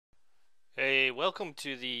Hey, welcome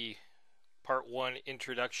to the Part 1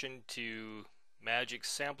 Introduction to MAGIX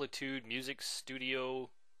Samplitude Music Studio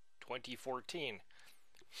 2014.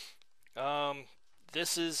 Um,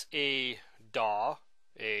 this is a DAW,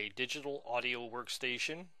 a digital audio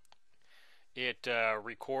workstation. It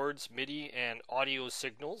records MIDI and audio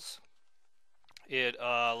signals. It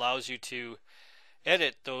allows you to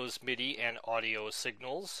edit those MIDI and audio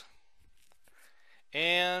signals.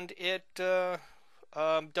 And it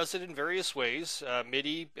does it in various ways.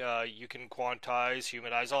 MIDI, you can quantize,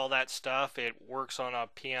 humanize, all that stuff. It works on a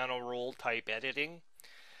piano roll type editing.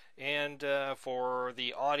 And for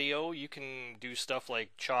the audio, you can do stuff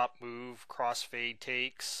like chop, move, crossfade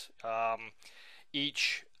takes.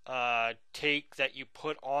 Each take that you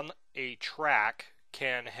put on a track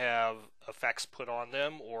can have effects put on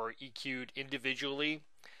them or EQ'd individually.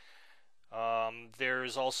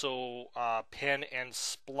 There's also pen and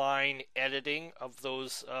spline editing of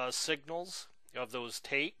those signals, of those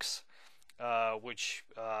takes, which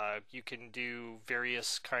you can do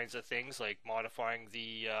various kinds of things like modifying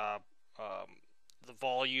the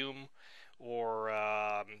volume or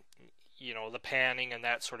the panning and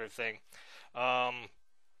that sort of thing. Um,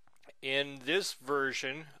 in this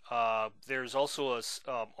version, there's also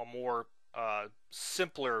a more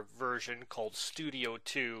simpler version called Studio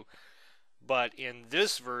 2. But in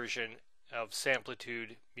this version of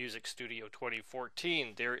Samplitude Music Studio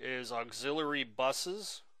 2014, there is auxiliary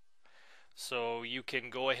buses, so you can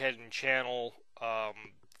go ahead and channel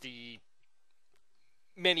the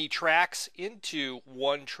many tracks into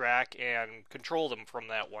one track and control them from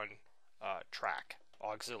that one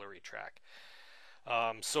auxiliary track.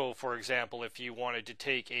 So, for example, if you wanted to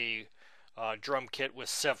take a drum kit with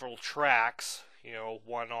several tracks,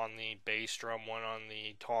 one on the bass drum, one on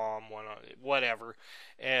the tom, one on whatever,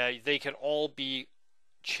 they can all be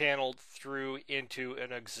channeled through into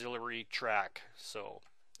an auxiliary track. So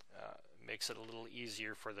it makes it a little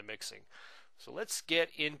easier for the mixing. So let's get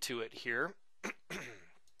into it here.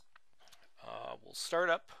 We'll start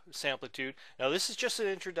up Samplitude. Now this is just an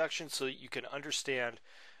introduction so that you can understand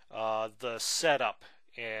the setup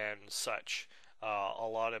and such. A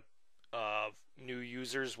lot of new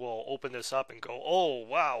users will open this up and go, "Oh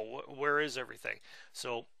wow, where is everything?"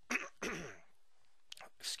 So,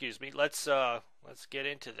 excuse me. Let's get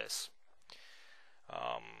into this.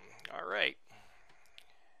 All right.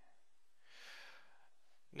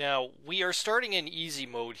 Now we are starting in easy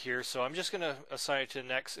mode here, so I'm just going to assign it to the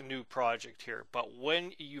next new project here. But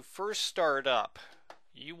when you first start up,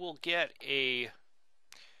 you will get a.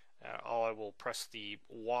 I will press the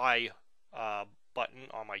Y button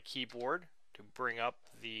on my keyboard to bring up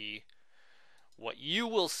what you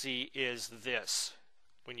will see is this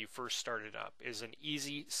when you first start it up is an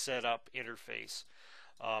easy setup interface.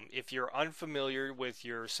 If you're unfamiliar with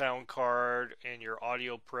your sound card and your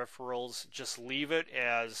audio peripherals, just leave it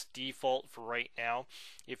as default for right now.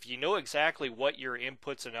 If you know exactly what your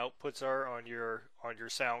inputs and outputs are on your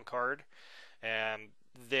sound card,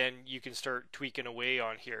 then you can start tweaking away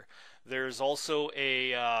on here. There's also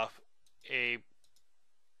a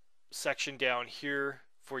section down here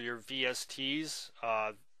for your VSTs.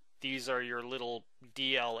 These are your little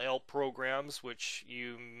DLL programs which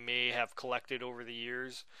you may have collected over the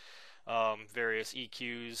years. Various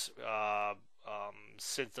EQs,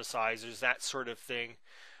 synthesizers, that sort of thing.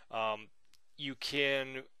 You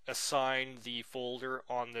can assign the folder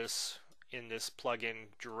on this in this plugin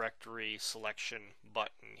directory selection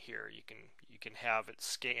button here. You can have it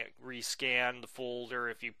rescan the folder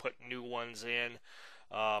if you put new ones in.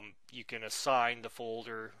 You can assign the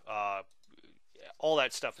folder. All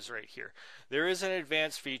that stuff is right here. There is an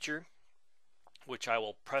advanced feature, which I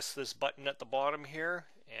will press this button at the bottom here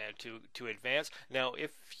and to advance. Now,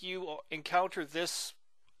 if you encounter this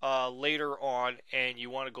later on and you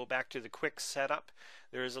want to go back to the quick setup,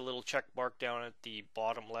 there is a little check mark down at the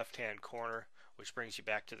bottom left-hand corner, which brings you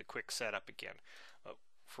back to the quick setup again.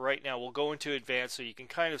 For right now, we'll go into advanced so you can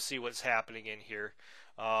kind of see what's happening in here.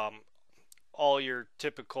 All your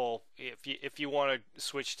typical, if you want to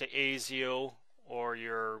switch to ASIO or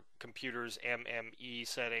your computer's MME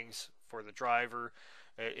settings for the driver,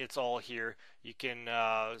 it's all here. You can,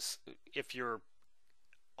 if your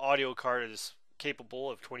audio card is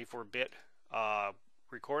capable of 24-bit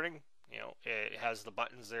recording, it has the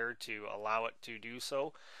buttons there to allow it to do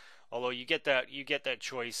so. Although you get that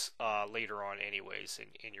choice later on anyways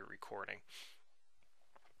in your recording.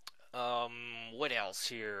 What else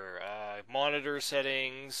here? Monitor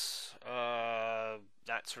settings,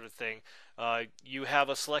 that sort of thing. You have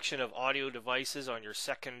a selection of audio devices on your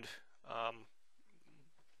second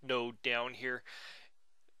node down here.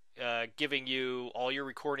 giving you all your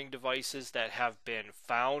recording devices that have been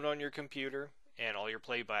found on your computer and all your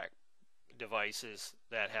playback devices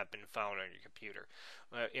that have been found on your computer.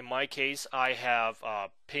 In my case, I have a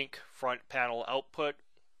pink front panel output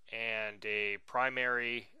and a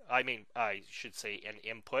primary, I should say an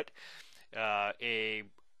input, a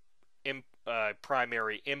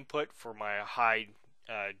primary input for my high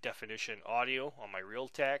definition audio on my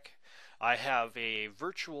Realtek. I have a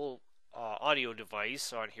virtual audio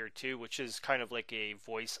device on here too, which is kind of like a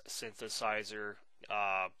voice synthesizer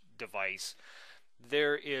device.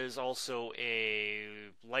 There is also a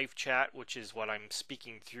live chat, which is what I'm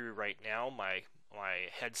speaking through right now, my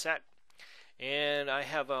headset, and I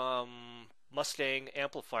have a Mustang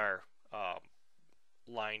amplifier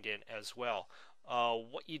lined in as well.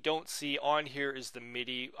 What you don't see on here is the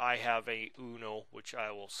MIDI. I have a Uno, which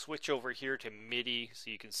I will switch over here to MIDI,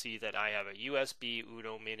 so you can see that I have a USB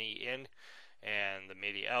Uno Mini in, and the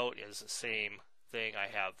MIDI out is the same thing.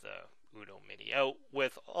 I have the Uno MIDI out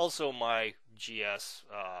with also my GS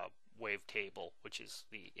wavetable, which is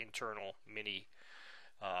the internal MIDI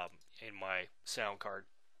in my sound card.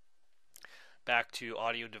 Back to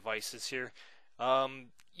audio devices here.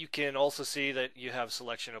 You can also see that you have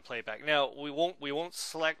selection of playback. Now we won't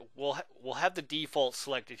select. We'll have the default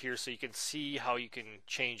selected here, so you can see how you can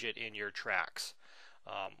change it in your tracks.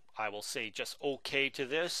 I will say just OK to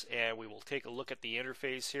this, and we will take a look at the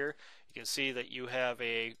interface here. You can see that you have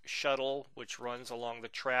a shuttle which runs along the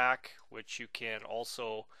track, which you can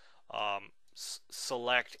also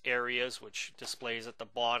select areas, which displays at the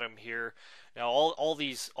bottom here. Now all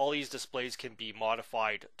these displays can be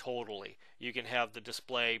modified totally. You can have the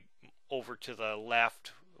display over to the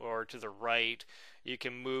left or to the right. You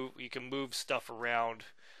can move stuff around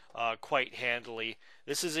quite handily.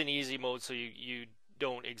 This is in easy mode, so you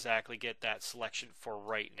don't exactly get that selection for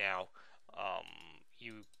right now.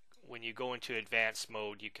 When you go into advanced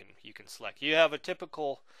mode, you can select. You have a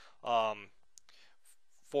typical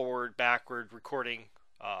forward, backward recording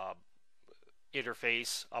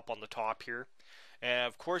interface up on the top here, and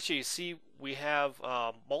of course you see we have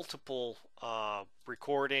multiple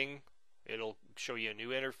recording. It'll show you a new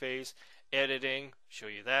interface. Editing, show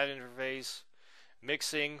you that interface.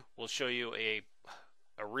 Mixing will show you a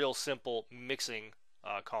real simple mixing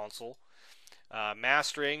console.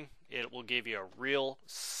 Mastering, it will give you a real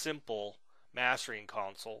simple mastering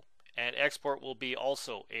console, and export will be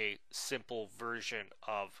also a simple version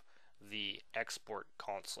of the export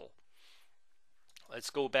console. Let's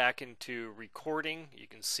go back into recording. You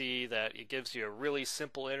can see that it gives you a really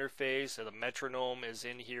simple interface, and the metronome is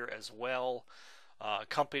in here as well.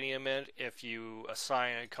 Accompaniment, if you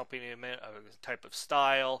assign an accompaniment, a type of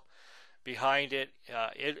style behind it,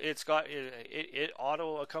 it's got it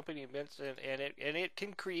auto accompaniments, and it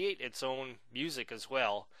can create its own music as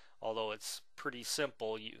well. Although it's pretty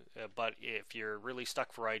simple, but if you're really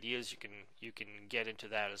stuck for ideas, you can get into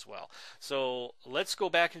that as well. So let's go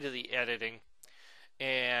back into the editing,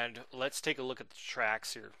 and let's take a look at the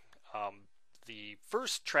tracks here. The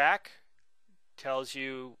first track tells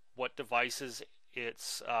you what devices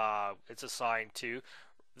it's assigned to.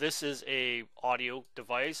 This is a audio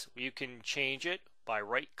device. You can change it by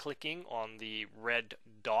right-clicking on the red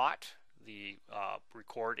dot, the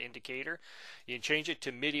record indicator. You can change it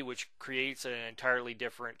to MIDI, which creates an entirely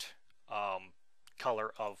different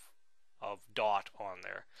color of dot on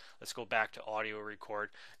there. Let's go back to audio record.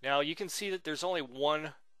 Now you can see that there's only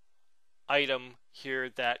one item here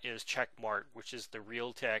that is checkmarked, which is the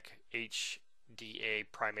Realtek HDA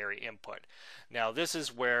primary input. Now this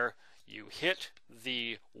is where you hit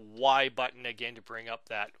the Y button again to bring up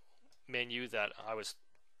that menu that I was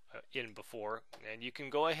in before, and you can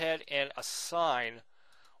go ahead and assign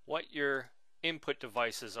what your input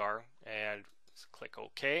devices are, and click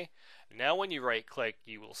OK. Now when you right click,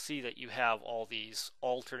 you will see that you have all these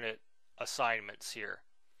alternate assignments here.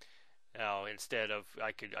 Now instead of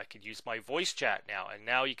I could use my voice chat now, and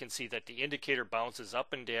now you can see that the indicator bounces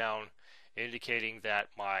up and down, indicating that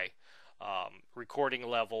my recording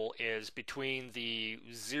level is between the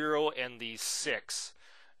 0 and the 6.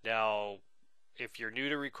 Now if you're new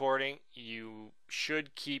to recording, you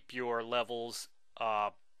should keep your levels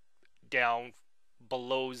down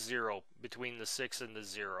below 0, between the 6 and the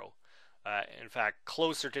 0. In fact,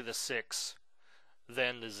 closer to the 6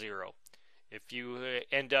 than the 0. If you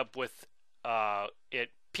end up with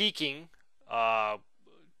it peaking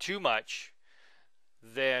too much,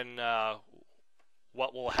 then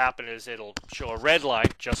what will happen is it'll show a red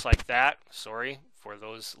line just like that. Sorry for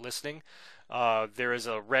those listening. There is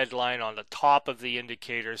a red line on the top of the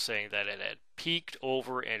indicator saying that it had peaked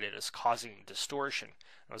over and it is causing distortion.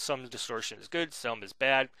 Some distortion is good, some is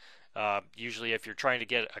bad. Usually if you're trying to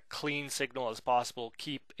get a clean signal as possible,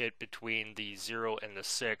 keep it between the 0 and the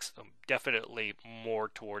 6, definitely more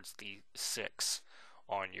towards the 6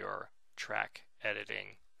 on your track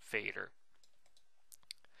editing fader.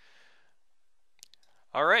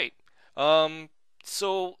 All right,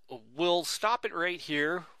 so we'll stop it right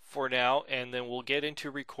here for now, and then we'll get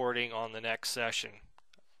into recording on the next session.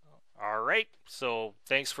 All right, so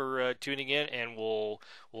thanks for tuning in, and we'll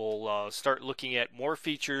start looking at more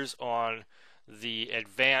features on the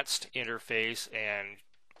advanced interface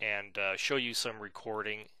and show you some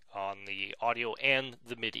recording on the audio and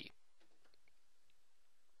the MIDI.